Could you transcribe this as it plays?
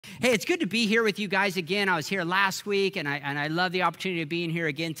Hey, it's good to be here with you guys again. I was here last week, and I love the opportunity of being here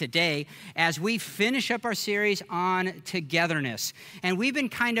again today as we finish up our series on togetherness. And we've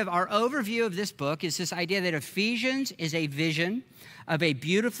been our overview of this book is this idea that Ephesians is a vision of a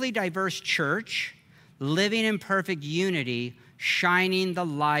beautifully diverse church living in perfect unity, shining the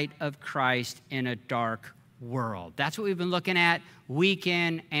light of Christ in a dark world. That's what we've been looking at week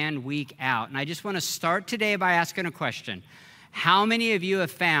in and week out. And I just want to start today by asking a question. How many of you have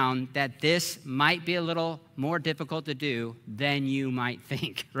found that this might be a little more difficult to do than you might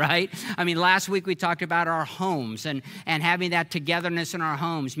think, right? I mean, last week we talked about our homes and having that togetherness in our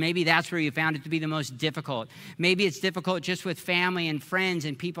homes. Maybe that's where you found it to be the most difficult. Maybe it's difficult just with family and friends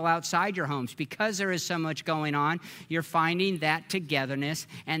and people outside your homes. Because there is so much going on, you're finding that togetherness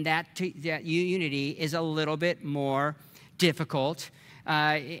and that unity is a little bit more difficult.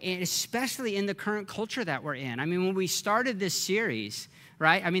 Especially in the current culture that we're in. I mean, when we started this series,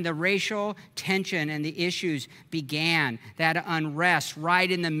 right? I mean, the racial tension and the issues began, that unrest right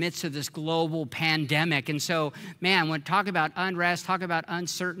in the midst of this global pandemic. And so, man, when talk about unrest, talk about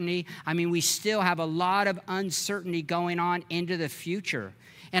uncertainty, I mean, we still have a lot of uncertainty going on into the future.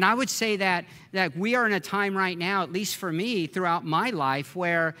 And I would say that we are in a time right now, at least for me, throughout my life,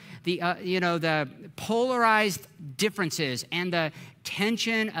 where the polarized differences and the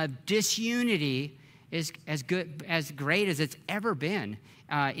tension of disunity is as great as it's ever been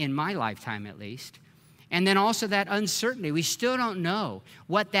in my lifetime, at least. And then also that uncertainty. We still don't know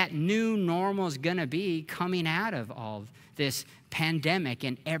what that new normal is going to be coming out of all this pandemic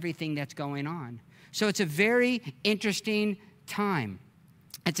and everything that's going on. So it's a very interesting time.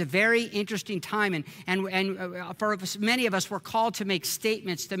 It's a very interesting time, and for many of us, we're called to make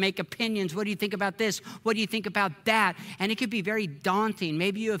statements, to make opinions. What do you think about this? What do you think about that? And it could be very daunting.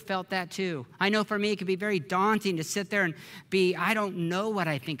 Maybe you have felt that too. I know for me, it could be very daunting to sit there and I don't know what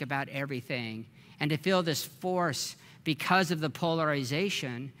I think about everything, and to feel this force because of the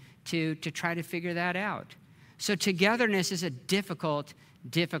polarization to try to figure that out. So togetherness is a difficult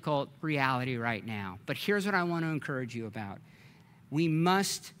reality right now. But here's what I want to encourage you about. We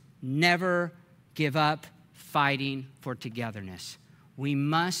must never give up fighting for togetherness. We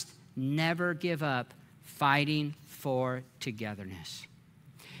must never give up fighting for togetherness.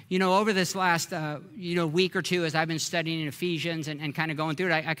 You know, over this last week or two, as I've been studying Ephesians and kind of going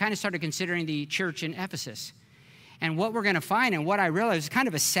through it, I kind of started considering the church in Ephesus. And what we're going to find, and what I realized is kind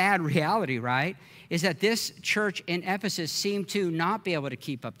of a sad reality, right, is that this church in Ephesus seemed to not be able to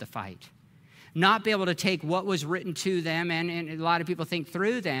keep up the fight. Not be able to take what was written to them, and a lot of people think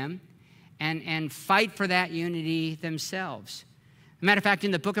through them, and fight for that unity themselves. Matter of fact,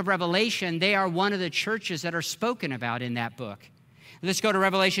 in the book of Revelation, they are one of the churches that are spoken about in that book. Let's go to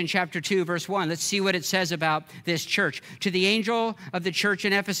Revelation chapter 2, verse 1. Let's see what it says about this church. To the angel of the church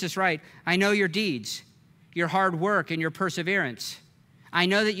in Ephesus write, I know your deeds, your hard work, and your perseverance. I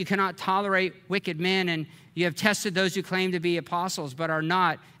know that you cannot tolerate wicked men, and you have tested those who claim to be apostles but are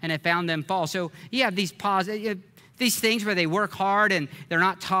not, and have found them false. So you have these things where they work hard and they're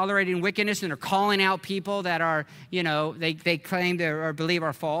not tolerating wickedness, and they're calling out people that are, they claim to or believe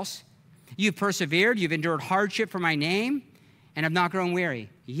are false. You've persevered, you've endured hardship for my name, and have not grown weary.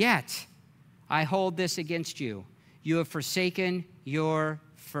 Yet I hold this against you. You have forsaken your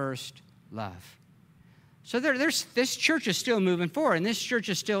first love. So this church is still moving forward, and this church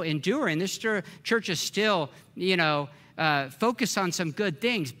is still enduring. This church is still, focused on some good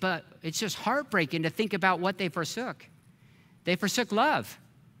things, but it's just heartbreaking to think about what they forsook. They forsook love.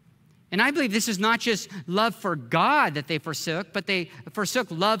 And I believe this is not just love for God that they forsook, but they forsook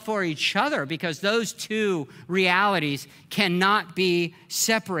love for each other, because those two realities cannot be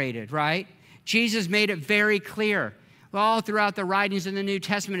separated, right? Jesus made it very clear. All throughout the writings in the New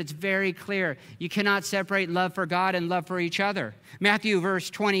Testament, it's very clear. You cannot separate love for God and love for each other. Matthew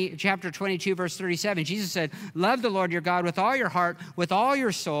chapter 22, verse 37, Jesus said, love the Lord your God with all your heart, with all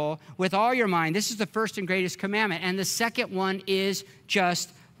your soul, with all your mind. This is the first and greatest commandment. And the second one is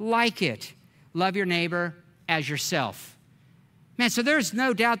just like it. Love your neighbor as yourself. Man, so there's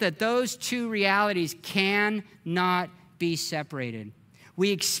no doubt that those two realities cannot be separated.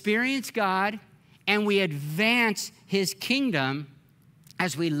 We experience God and we advance his kingdom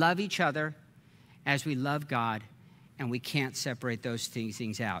as we love each other, as we love God, and we can't separate those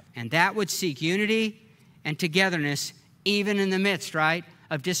things out. And that would seek unity and togetherness even in the midst, right,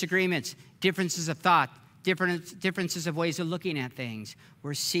 of disagreements, differences of thought, differences of ways of looking at things.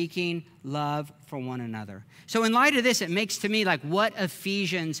 We're seeking love for one another. So in light of this, it makes to me like what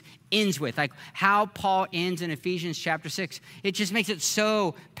Ephesians ends with, like how Paul ends in Ephesians chapter 6. It just makes it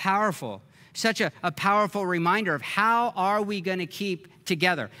so powerful. Such a powerful reminder of how are we going to keep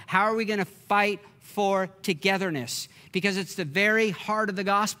together? How are we going to fight for togetherness? Because it's the very heart of the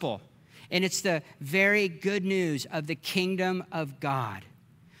gospel, and it's the very good news of the kingdom of God.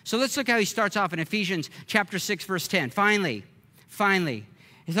 So let's look how he starts off in Ephesians chapter 6, verse 10. Finally,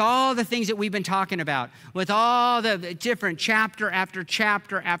 with all the things that we've been talking about, with all the different chapter after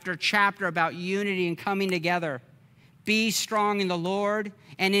chapter after chapter about unity and coming together, be strong in the Lord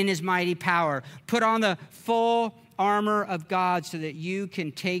and in his mighty power. Put on the full armor of God so that you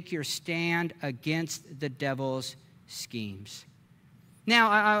can take your stand against the devil's schemes.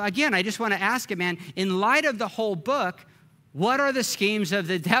 Now, again, I just want to ask you, man, in light of the whole book, what are the schemes of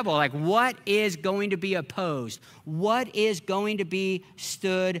the devil? Like, what is going to be opposed? What is going to be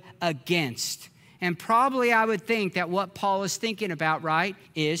stood against? And probably I would think that what Paul is thinking about, right,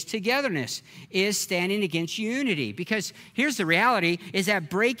 is togetherness, is standing against unity. Because here's the reality, is that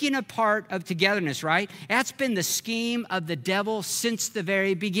breaking apart of togetherness, right, that's been the scheme of the devil since the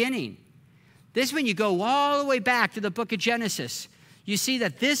very beginning. This is when you go all the way back to the book of Genesis. You see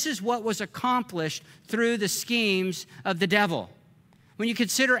that this is what was accomplished through the schemes of the devil. When you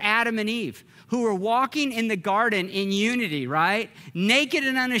consider Adam and Eve, who were walking in the garden in unity, right, naked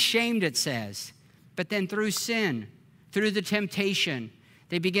and unashamed, it says. But then through sin, through the temptation,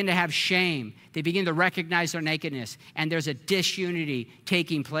 they begin to have shame. They begin to recognize their nakedness, and there's a disunity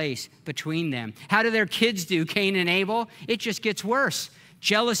taking place between them. How do their kids do, Cain and Abel? It just gets worse.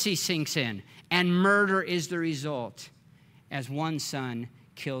 Jealousy sinks in, and murder is the result as one son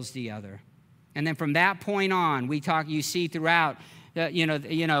kills the other. And then from that point on, you see throughout,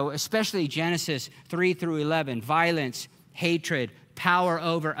 especially Genesis 3 through 11, violence, hatred, power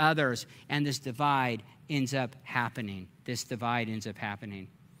over others, and this divide ends up happening.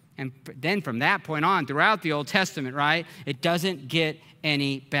 And then from that point on, throughout the Old Testament, right, it doesn't get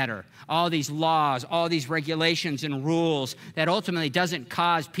any better. All these laws, all these regulations and rules that ultimately doesn't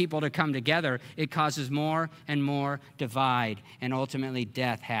cause people to come together. It causes more and more divide, and ultimately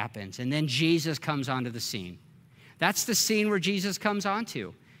death happens. And then Jesus comes onto the scene. That's the scene where Jesus comes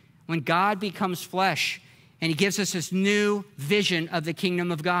onto, when God becomes flesh, and he gives us this new vision of the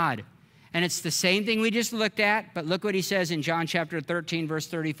kingdom of God. And it's the same thing we just looked at, but look what he says in John chapter 13, verse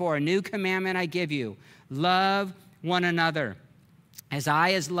 34. A new commandment I give you, love one another. As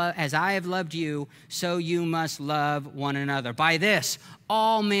I have loved you, so you must love one another. By this,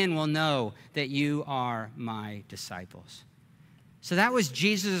 all men will know that you are my disciples. So that was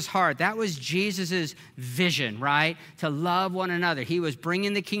Jesus' heart. That was Jesus' vision, right? To love one another. He was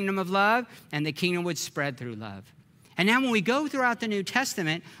bringing the kingdom of love, and the kingdom would spread through love. And now when we go throughout the New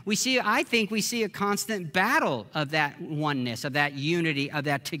Testament, I think we see a constant battle of that oneness, of that unity, of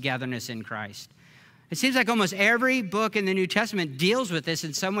that togetherness in Christ. It seems like almost every book in the New Testament deals with this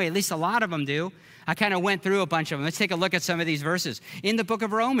in some way. At least a lot of them do. I kind of went through a bunch of them. Let's take a look at some of these verses. In the book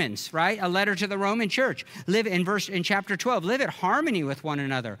of Romans, right? A letter to the Roman church. Live in chapter 12. Live at harmony with one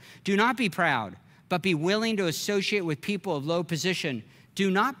another. Do not be proud, but be willing to associate with people of low position.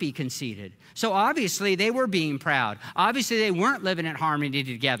 Do not be conceited. So obviously they were being proud. Obviously they weren't living in harmony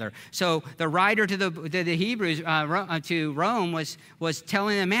together. So the writer to the Hebrews, to Rome was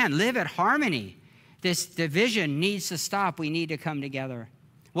telling them, man, live at harmony. This division needs to stop. We need to come together.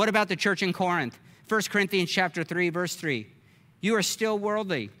 What about the church in Corinth? 1 Corinthians chapter 3, verse 3. You are still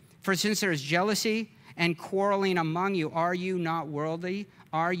worldly. For since there is jealousy and quarreling among you, are you not worldly?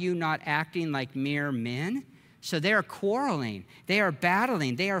 Are you not acting like mere men? So they are quarreling. They are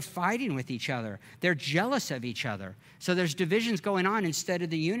battling. They are fighting with each other. They're jealous of each other. So there's divisions going on instead of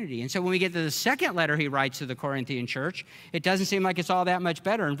the unity. And so when we get to the second letter he writes to the Corinthian church, it doesn't seem like it's all that much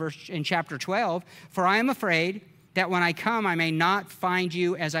better. In chapter 12, for I am afraid that when I come, I may not find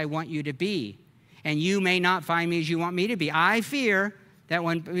you as I want you to be, and you may not find me as you want me to be. I fear that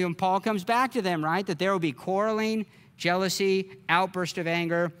when Paul comes back to them, right, that there will be quarreling, jealousy, outburst of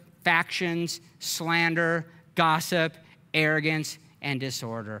anger, factions, slander, gossip, arrogance, and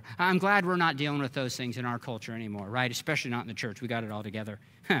disorder. I'm glad we're not dealing with those things in our culture anymore, right? Especially not in the church. We got it all together.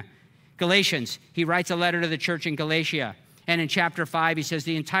 Galatians, he writes a letter to the church in Galatia. And in chapter 5, he says,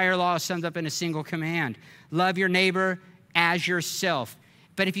 the entire law is summed up in a single command. Love your neighbor as yourself.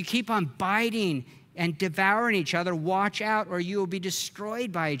 But if you keep on biting and devouring each other, watch out or you will be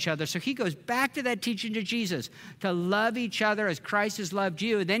destroyed by each other. So he goes back to that teaching to Jesus, to love each other as Christ has loved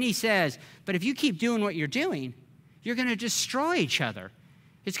you. Then he says, but if you keep doing what you're doing, you're going to destroy each other.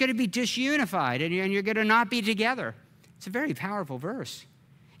 It's going to be disunified, and you're going to not be together. It's a very powerful verse.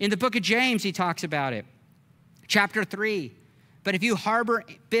 In the book of James, he talks about it. Chapter 3, but if you harbor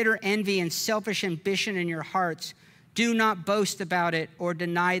bitter envy and selfish ambition in your hearts, do not boast about it or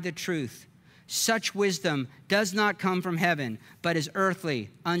deny the truth. Such wisdom does not come from heaven, but is earthly,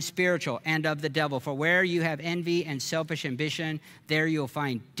 unspiritual, and of the devil. For where you have envy and selfish ambition, there you'll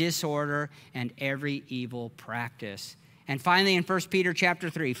find disorder and every evil practice. And finally, in 1 Peter chapter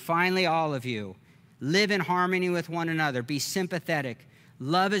 3, finally, all of you, live in harmony with one another. Be sympathetic.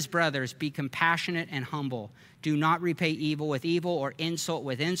 Love as brothers. Be compassionate and humble. Do not repay evil with evil or insult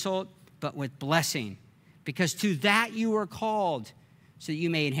with insult, but with blessing. Because to that you were called, so that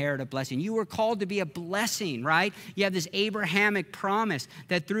you may inherit a blessing. You were called to be a blessing, right? You have this Abrahamic promise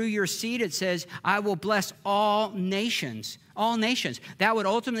that through your seed, it says, I will bless all nations. All nations. That would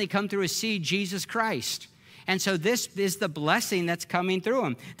ultimately come through a seed, Jesus Christ. And so this is the blessing that's coming through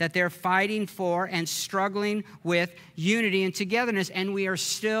them, that they're fighting for and struggling with unity and togetherness. And we are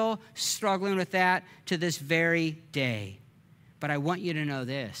still struggling with that to this very day. But I want you to know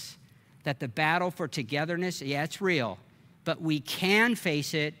this, that the battle for togetherness, yeah, it's real. But we can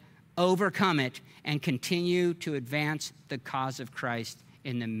face it, overcome it, and continue to advance the cause of Christ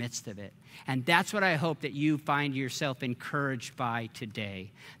in the midst of it. And that's what I hope that you find yourself encouraged by today,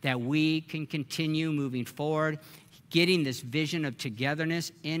 that we can continue moving forward, getting this vision of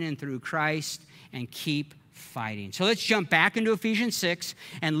togetherness in and through Christ, and keep fighting. So let's jump back into Ephesians 6,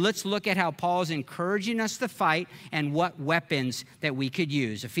 and let's look at how Paul is encouraging us to fight and what weapons that we could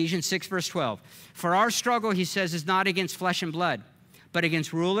use. Ephesians 6, verse 12. For our struggle, he says, is not against flesh and blood, but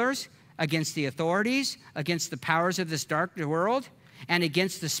against rulers, against the authorities, against the powers of this dark world, and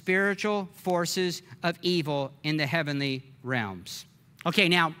against the spiritual forces of evil in the heavenly realms. Okay,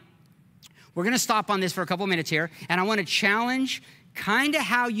 now, we're going to stop on this for a couple minutes here, and I want to challenge kind of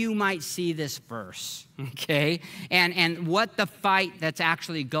how you might see this verse, okay? And what the fight that's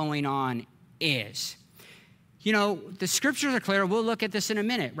actually going on is. You know, the scriptures are clear. We'll look at this in a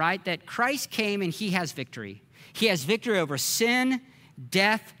minute, right? That Christ came and he has victory. He has victory over sin,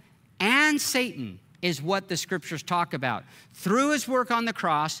 death, and Satan is what the scriptures talk about through his work on the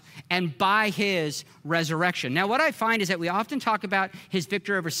cross and by his resurrection. Now, what I find is that we often talk about his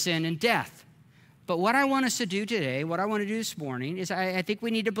victory over sin and death. But what I want us to do today, what I want to do this morning, is I think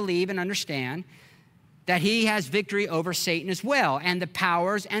we need to believe and understand that he has victory over Satan as well. And the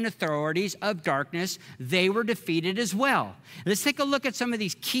powers and authorities of darkness, they were defeated as well. Let's take a look at some of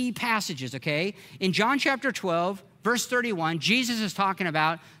these key passages, okay? In John chapter 12, verse 31, Jesus is talking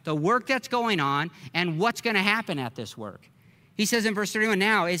about the work that's going on and what's going to happen at this work. He says in verse 31,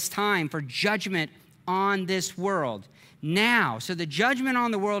 now it's time for judgment on this world. Now, so the judgment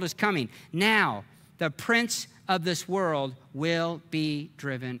on the world is coming. Now, the prince of this world will be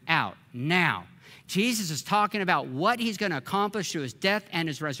driven out. Now, Jesus is talking about what he's going to accomplish through his death and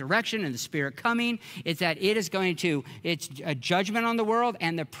his resurrection and the Spirit coming. It's that it's a judgment on the world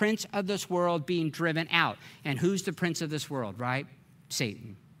and the prince of this world being driven out. And who's the prince of this world, right?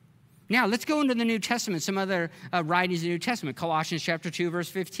 Satan. Now, let's go into the New Testament, some other writings of the New Testament. Colossians chapter 2, verse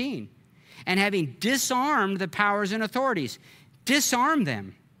 15. And having disarmed the powers and authorities, disarmed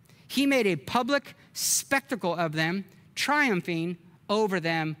them. He made a public spectacle of them, triumphing over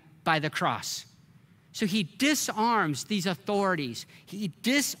them by the cross. So he disarms these authorities. He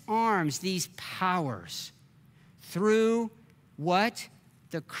disarms these powers through what?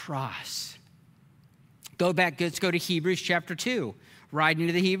 The cross. Let's go to Hebrews chapter 2, writing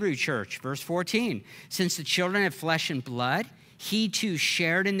to the Hebrew church, verse 14. Since the children have flesh and blood, he too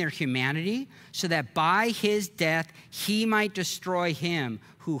shared in their humanity, so that by his death he might destroy him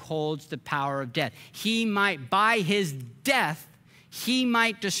who holds the power of death. By his death, he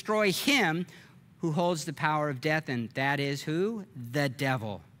might destroy him who holds the power of death, and that is who? The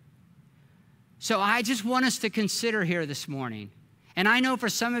devil. So I just want us to consider here this morning. And I know for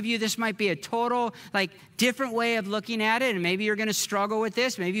some of you, this might be a total, different way of looking at it, and maybe you're going to struggle with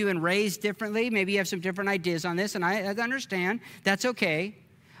this. Maybe you've been raised differently. Maybe you have some different ideas on this, and I understand. That's okay.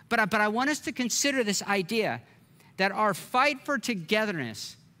 But I want us to consider this idea that our fight for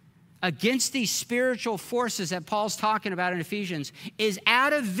togetherness against these spiritual forces that Paul's talking about in Ephesians is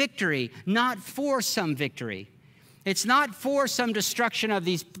out of victory, not for some victory. It's not for some destruction of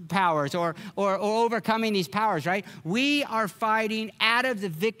these powers or overcoming these powers, right? We are fighting out of the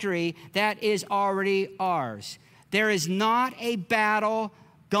victory that is already ours. There is not a battle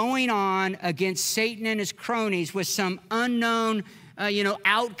going on against Satan and his cronies with some unknown,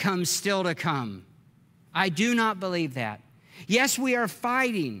 outcome still to come. I do not believe that. Yes, we are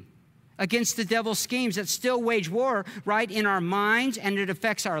fighting against the devil's schemes that still wage war, right, in our minds, and it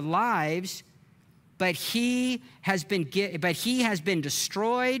affects our lives. But he has been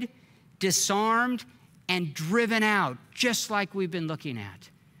destroyed, disarmed, and driven out, just like we've been looking at.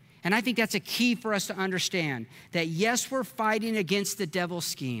 And I think that's a key for us to understand, that yes, we're fighting against the devil's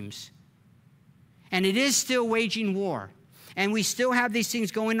schemes, And it is still waging war. And we still have these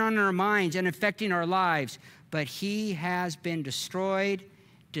things going on in our minds and affecting our lives. But he has been destroyed,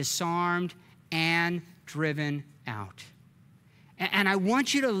 disarmed, and driven out. And I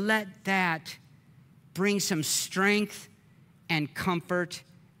want you to let that bring some strength and comfort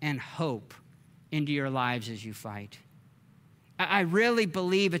and hope into your lives as you fight. I really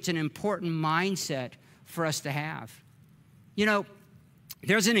believe it's an important mindset for us to have. You know,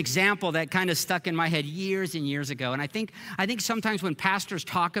 there's an example that kind of stuck in my head years and years ago. And I think sometimes when pastors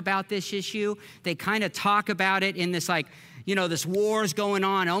talk about this issue, they kind of talk about it in this like, you know, this war's going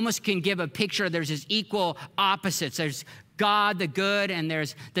on. It almost can give a picture. There's this equal opposites. There's God, the good, and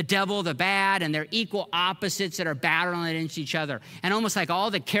there's the devil, the bad, and they're equal opposites that are battling against each other. And almost like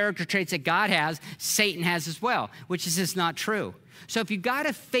all the character traits that God has, Satan has as well, which is just not true. So if you've got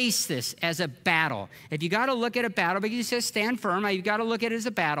to face this as a battle, if you got to look at a battle, because he says stand firm, you've got to look at it as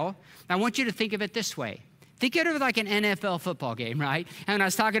a battle, I want you to think of it this way. Think of it like an NFL football game, right? And when I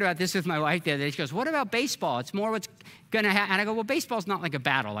was talking about this with my wife the other day, she goes, what about baseball? It's more what's going to happen. And I go, well, baseball's not like a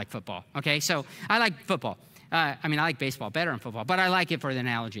battle like football, okay? So I like football. I like baseball better than football, but I like it for the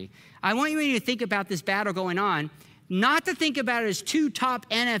analogy. I want you to think about this battle going on, not to think about it as two top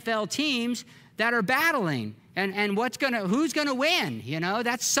NFL teams that are battling and who's gonna win, you know?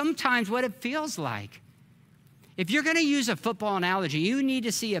 That's sometimes what it feels like. If you're gonna use a football analogy, you need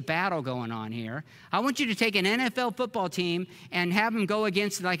to see a battle going on here. I want you to take an NFL football team and have them go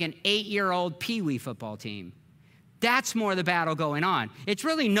against like an 8-year-old peewee football team. That's more the battle going on. It's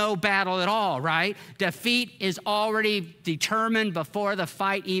really no battle at all, right? Defeat is already determined before the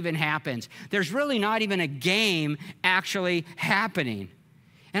fight even happens. There's really not even a game actually happening.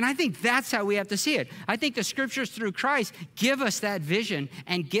 And I think that's how we have to see it. I think the scriptures through Christ give us that vision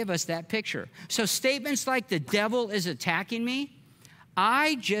and give us that picture. So statements like the devil is attacking me,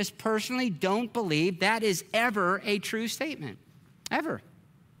 I just personally don't believe that is ever a true statement, ever.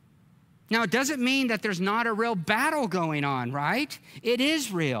 Now, it doesn't mean that there's not a real battle going on, right? It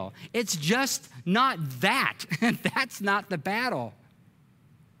is real. It's just not that. That's not the battle.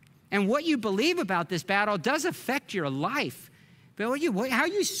 And what you believe about this battle does affect your life. But how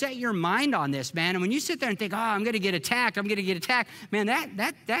you set your mind on this, man, and when you sit there and think, oh, I'm going to get attacked, man,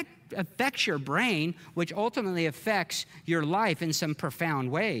 that affects your brain, which ultimately affects your life in some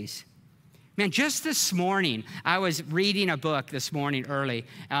profound ways. Man, just this morning, I was reading a book this morning early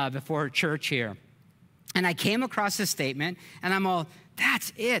before church here. And I came across this statement, and I'm all,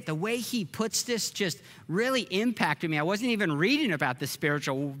 that's it. The way he puts this just really impacted me. I wasn't even reading about this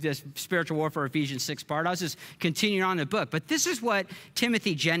spiritual warfare Ephesians 6 part. I was just continuing on the book. But this is what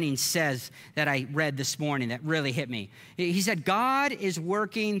Timothy Jennings says that I read this morning that really hit me. He said, God is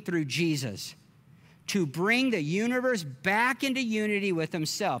working through Jesus to bring the universe back into unity with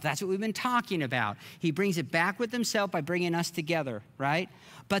himself. That's what we've been talking about. He brings it back with himself by bringing us together, right?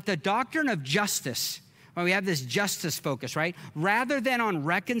 But the doctrine of justice, well, we have this justice focus, right? Rather than on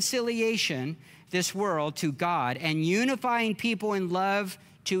reconciliation, this world to God, and unifying people in love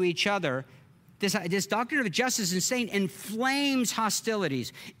to each other, this doctrine of justice is saying inflames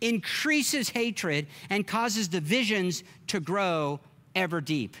hostilities, increases hatred, and causes divisions to grow ever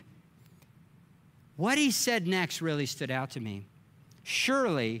deep. What he said next really stood out to me.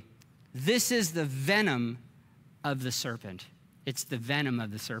 Surely, this is the venom of the serpent. It's the venom of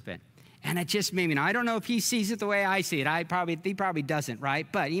the serpent. And it just made me, I don't know if he sees it the way I see it. He probably doesn't, right?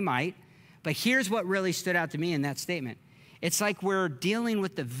 But he might. But here's what really stood out to me in that statement. It's like we're dealing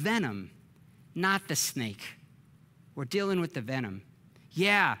with the venom, not the snake. We're dealing with the venom.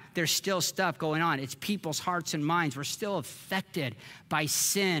 Yeah, there's still stuff going on. It's people's hearts and minds. We're still affected by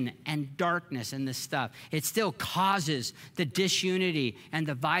sin and darkness and this stuff. It still causes the disunity and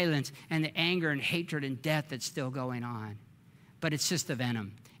the violence and the anger and hatred and death that's still going on. But it's just the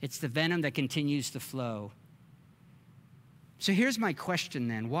venom. It's the venom that continues to flow. So here's my question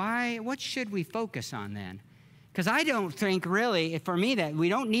then. What should we focus on then? Because I don't think really, for me, that we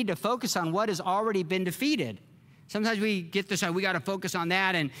don't need to focus on what has already been defeated. Sometimes we get this, we got to focus on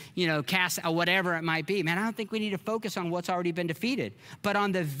that and, cast out whatever it might be. Man, I don't think we need to focus on what's already been defeated, but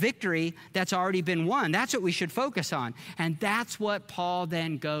on the victory that's already been won. That's what we should focus on. And that's what Paul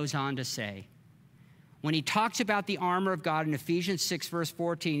then goes on to say. When he talks about the armor of God in Ephesians 6, verse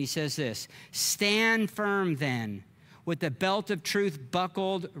 14, he says this, stand firm then, with the belt of truth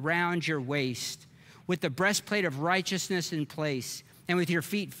buckled round your waist, with the breastplate of righteousness in place, and with your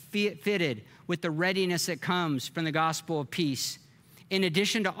feet fitted with the readiness that comes from the gospel of peace. In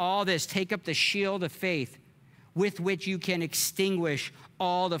addition to all this, take up the shield of faith with which you can extinguish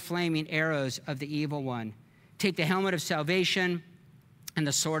all the flaming arrows of the evil one. Take the helmet of salvation and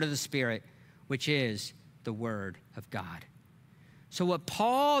the sword of the Spirit, which is the Word of God. So what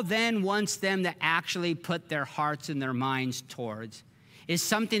Paul then wants them to actually put their hearts and their minds towards is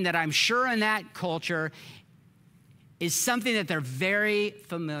something that I'm sure in that culture is something that they're very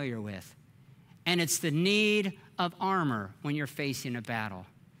familiar with. And it's the need of armor when you're facing a battle.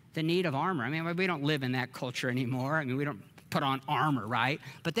 The need of armor. I mean, we don't live in that culture anymore. I mean, we don't put on armor, right?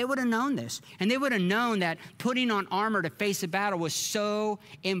 But they would have known this. And they would have known that putting on armor to face a battle was so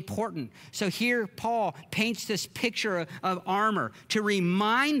important. So here Paul paints this picture of armor to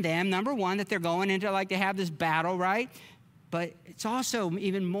remind them, number one, that they're going into to have this battle, right? But it's also,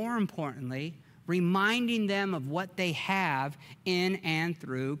 even more importantly, reminding them of what they have in and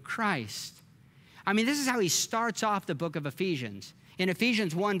through Christ. I mean, this is how he starts off the book of Ephesians. In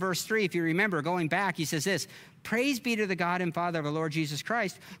Ephesians 1, verse 3, if you remember, going back, he says this, "Praise be to the God and Father of our Lord Jesus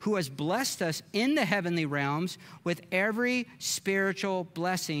Christ, who has blessed us in the heavenly realms with every spiritual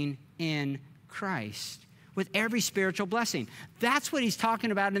blessing in Christ." With every spiritual blessing. That's what he's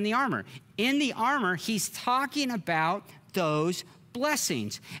talking about in the armor. In the armor, he's talking about those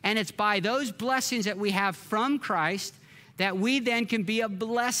blessings. And it's by those blessings that we have from Christ that we then can be a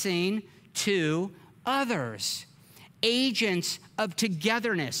blessing to others. Agents of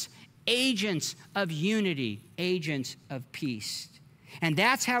togetherness, agents of unity, agents of peace. And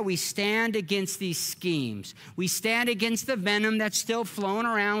that's how we stand against these schemes. We stand against the venom that's still flowing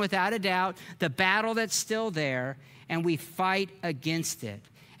around without a doubt, the battle that's still there, and we fight against it.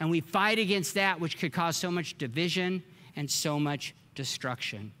 And we fight against that which could cause so much division and so much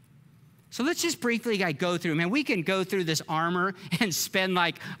destruction. So let's just briefly go through. Man, we can go through this armor and spend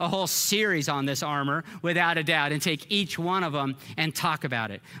like a whole series on this armor without a doubt and take each one of them and talk about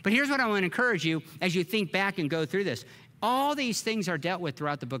it. But here's what I want to encourage you as you think back and go through this. All these things are dealt with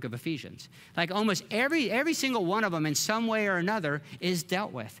throughout the book of Ephesians. Like almost every single one of them in some way or another is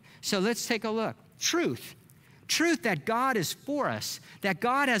dealt with. So let's take a look. Truth. Truth that God is for us, that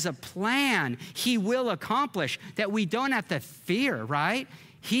God has a plan he will accomplish, that we don't have to fear, right?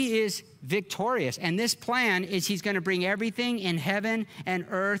 He is victorious. And this plan is he's going to bring everything in heaven and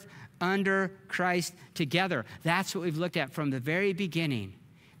earth under Christ together. That's what we've looked at from the very beginning.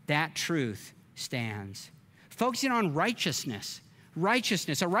 That truth stands. Focusing on righteousness.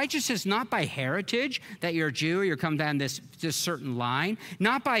 Righteousness. A righteousness not by heritage, that you're a Jew or you come down this certain line,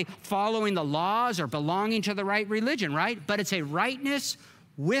 not by following the laws or belonging to the right religion, right? But it's a rightness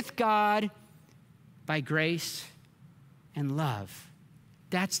with God by grace and love.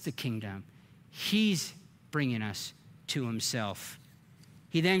 That's the kingdom. He's bringing us to himself.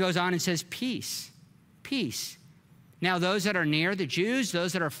 He then goes on and says, peace, peace. Now, those that are near, the Jews,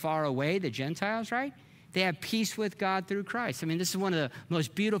 those that are far away, the Gentiles, right? They have peace with God through Christ. I mean, this is one of the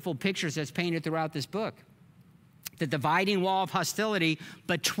most beautiful pictures that's painted throughout this book. The dividing wall of hostility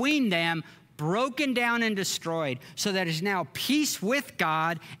between them broken down and destroyed so that there's now peace with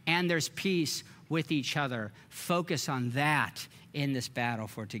God and there's peace with each other. Focus on that in this battle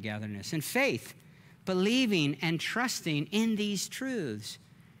for togetherness. And faith, believing and trusting in these truths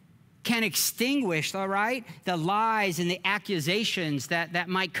can extinguish, all right, the lies and the accusations that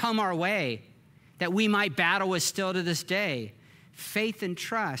might come our way, that we might battle with still to this day. Faith and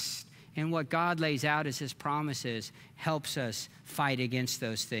trust in what God lays out as his promises helps us fight against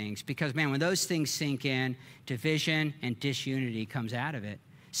those things. Because, man, when those things sink in, division and disunity comes out of it.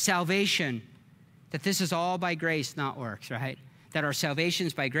 Salvation, that this is all by grace, not works, right? That our salvation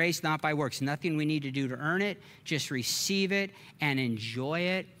is by grace, not by works. Nothing we need to do to earn it. Just receive it and enjoy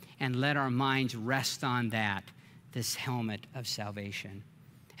it and let our minds rest on that, this helmet of salvation.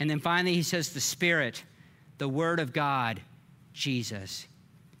 And then finally, he says the Spirit, the Word of God, Jesus.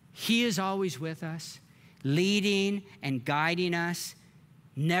 He is always with us, leading and guiding us,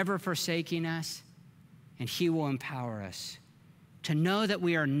 never forsaking us, and he will empower us. To know that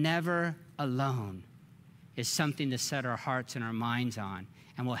we are never alone is something to set our hearts and our minds on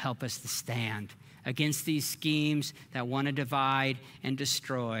and will help us to stand against these schemes that want to divide and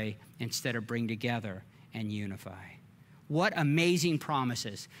destroy instead of bring together and unify. What amazing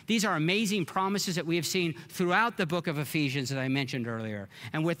promises. These are amazing promises that we have seen throughout the book of Ephesians that I mentioned earlier,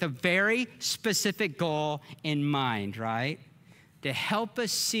 and with a very specific goal in mind, right? To help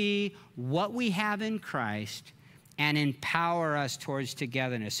us see what we have in Christ and empower us towards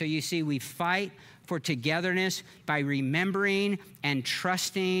togetherness. So you see, we fight for togetherness by remembering and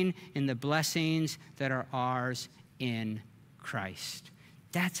trusting in the blessings that are ours in Christ.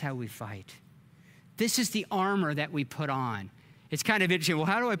 That's how we fight. This is the armor that we put on. It's kind of interesting. Well,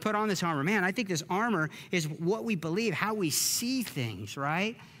 how do I put on this armor? Man, I think this armor is what we believe, how we see things,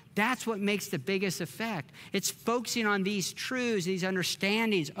 right? That's what makes the biggest effect. It's focusing on these truths, these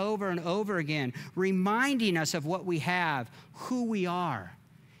understandings over and over again, reminding us of what we have, who we are,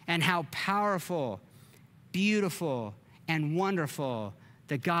 and how powerful, beautiful, and wonderful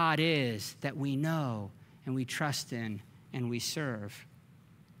the God is that we know and we trust in and we serve.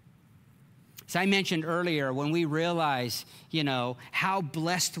 As I mentioned earlier, when we realize, how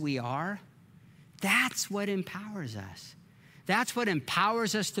blessed we are, that's what empowers us. That's what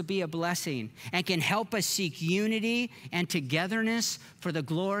empowers us to be a blessing and can help us seek unity and togetherness for the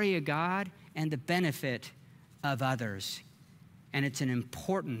glory of God and the benefit of others. And it's an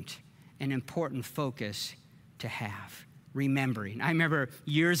important focus to have. Remembering. I remember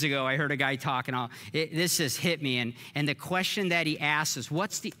years ago, I heard a guy talk, and this just hit me. And the question that he asked is,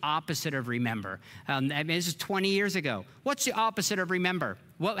 what's the opposite of remember? This is 20 years ago. What's the opposite of remember?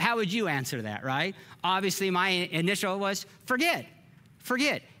 How would you answer that, right? Obviously, my initial was forget.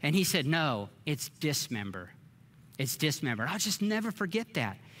 And he said, no, it's dismember. It's dismember. I'll just never forget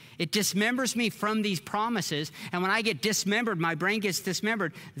that. It dismembers me from these promises. And when I get dismembered, my brain gets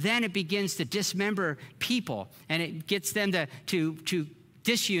dismembered, then it begins to dismember people. And it gets them to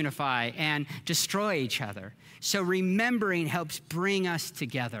disunify and destroy each other. So remembering helps bring us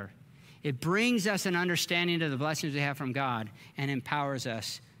together. It brings us an understanding of the blessings we have from God and empowers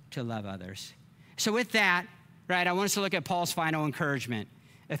us to love others. So with that, right, I want us to look at Paul's final encouragement,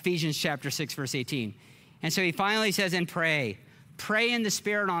 Ephesians chapter 6, verse 18. And so he finally says, and pray. Pray in the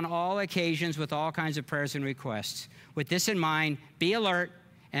Spirit on all occasions with all kinds of prayers and requests. With this in mind, be alert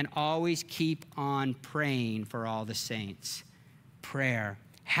and always keep on praying for all the saints. Prayer.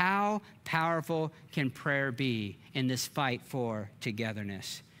 How powerful can prayer be in this fight for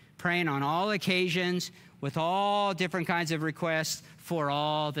togetherness? Praying on all occasions with all different kinds of requests for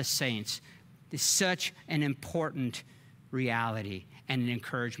all the saints. It's such an important reality and an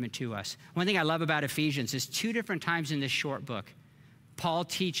encouragement to us. One thing I love about Ephesians is 2 different times in this short book, Paul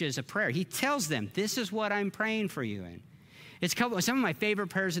teaches a prayer. He tells them, this is what I'm praying for you in. It's some of my favorite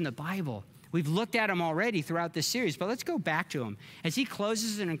prayers in the Bible. We've looked at them already throughout this series, but let's go back to them. As he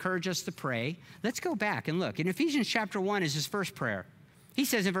closes and encourages us to pray, let's go back and look. In Ephesians chapter 1 is his first prayer. He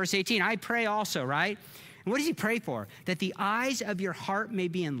says in verse 18, I pray also, right? And what does he pray for? That the eyes of your heart may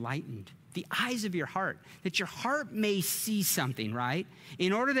be enlightened. The eyes of your heart, that your heart may see something, right?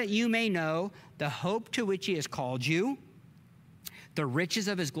 In order that you may know the hope to which he has called you, the riches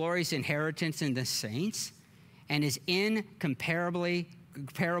of his glorious inheritance in the saints, and his incomparable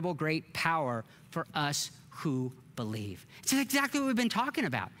great power for us who believe. It's exactly what we've been talking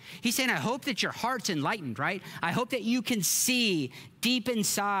about. He's saying, I hope that your heart's enlightened, right? I hope that you can see deep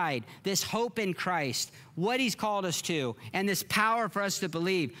inside this hope in Christ, what he's called us to, and this power for us to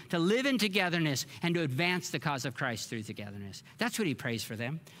believe, to live in togetherness, and to advance the cause of Christ through togetherness. That's what he prays for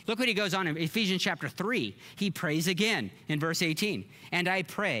them. Look what he goes on in Ephesians chapter 3. He prays again in verse 18. And I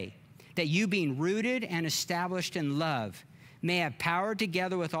pray that you being rooted and established in love may have power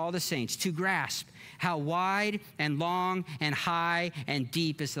together with all the saints to grasp how wide and long and high and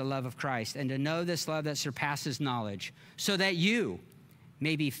deep is the love of Christ, and to know this love that surpasses knowledge, so that you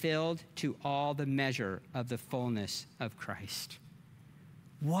may be filled to all the measure of the fullness of Christ.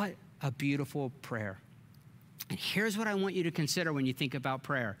 What a beautiful prayer. And here's what I want you to consider when you think about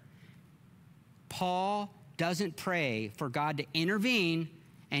prayer. Paul doesn't pray for God to intervene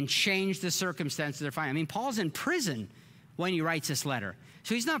and change the circumstances they're finding. I mean, Paul's in prison when he writes this letter.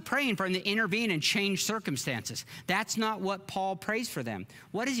 So he's not praying for him to intervene and change circumstances. That's not what Paul prays for them.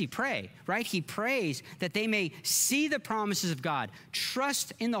 What does he pray, right? He prays that they may see the promises of God,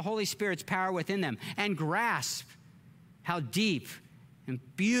 trust in the Holy Spirit's power within them, and grasp how deep and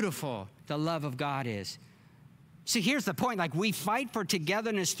beautiful the love of God is. So here's the point. Like, we fight for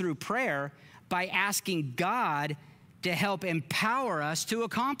togetherness through prayer by asking God to help empower us to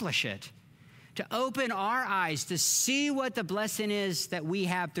accomplish it, to open our eyes to see what the blessing is that we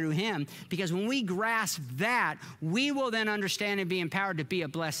have through him. Because when we grasp that, we will then understand and be empowered to be a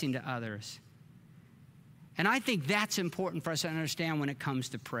blessing to others. And I think that's important for us to understand when it comes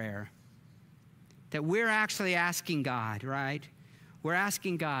to prayer. That we're actually asking God, right? We're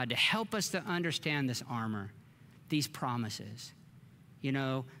asking God to help us to understand this armor, these promises. You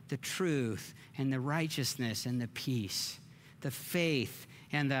know, the truth and the righteousness and the peace, the faith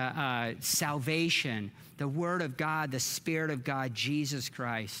and the salvation, the Word of God, the Spirit of God, Jesus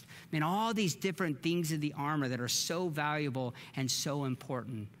Christ. I mean, all these different things in the armor that are so valuable and so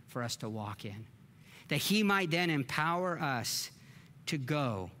important for us to walk in. That he might then empower us to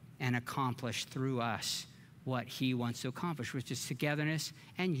go and accomplish through us what he wants to accomplish, which is togetherness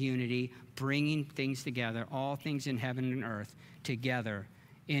and unity, bringing things together, all things in heaven and earth together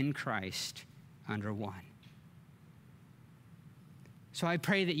in Christ under one. So I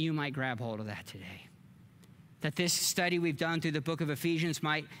pray that you might grab hold of that today. That this study we've done through the book of Ephesians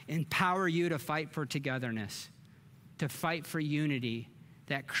might empower you to fight for togetherness, to fight for unity,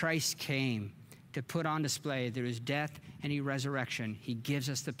 that Christ came to put on display through his death and his resurrection. He gives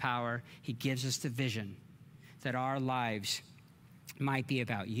us the power, he gives us the vision that our lives might be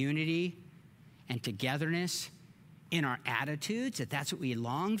about unity and togetherness in our attitudes, that's what we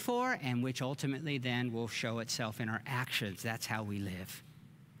long for, and which ultimately then will show itself in our actions. That's how we live.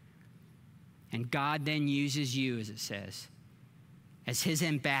 And God then uses you, as it says, as his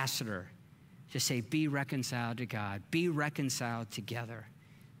ambassador to say, be reconciled to God, be reconciled together.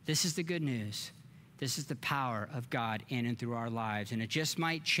 This is the good news. This is the power of God in and through our lives. And it just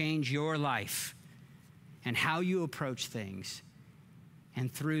might change your life and how you approach things.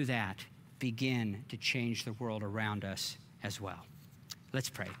 And through that, begin to change the world around us as well. Let's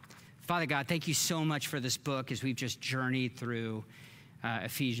pray. Father God, thank you so much for this book as we've just journeyed through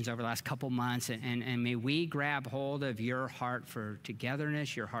Ephesians over the last couple months. And may we grab hold of your heart for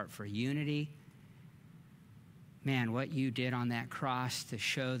togetherness, your heart for unity. Man, what you did on that cross to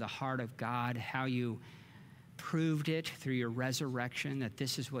show the heart of God, how you proved it through your resurrection, that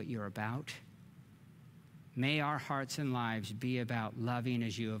this is what you're about. May our hearts and lives be about loving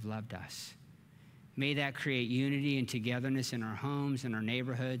as you have loved us. May that create unity and togetherness in our homes, in our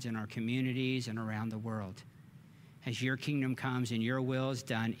neighborhoods, in our communities, and around the world. As your kingdom comes and your will is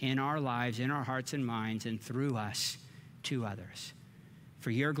done in our lives, in our hearts and minds, and through us to others.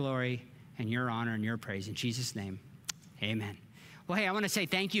 For your glory and your honor and your praise. In Jesus' name, amen. Well, hey, I want to say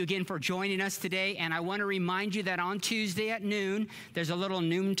thank you again for joining us today, and I want to remind you that on Tuesday at noon, there's a little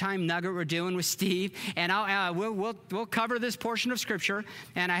noontime nugget we're doing with Steve, and we'll cover this portion of Scripture,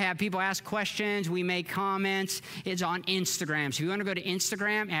 and I have people ask questions, we make comments. It's on Instagram, so if you want to go to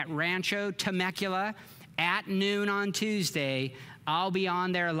Instagram at Rancho Temecula at noon on Tuesday, I'll be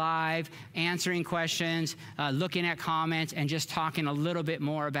on there live, answering questions, looking at comments, and just talking a little bit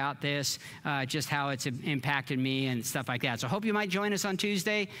more about this, just how it's impacted me and stuff like that. So I hope you might join us on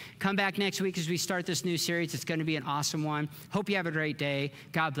Tuesday. Come back next week as we start this new series. It's going to be an awesome one. Hope you have a great day.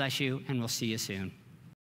 God bless you, and we'll see you soon.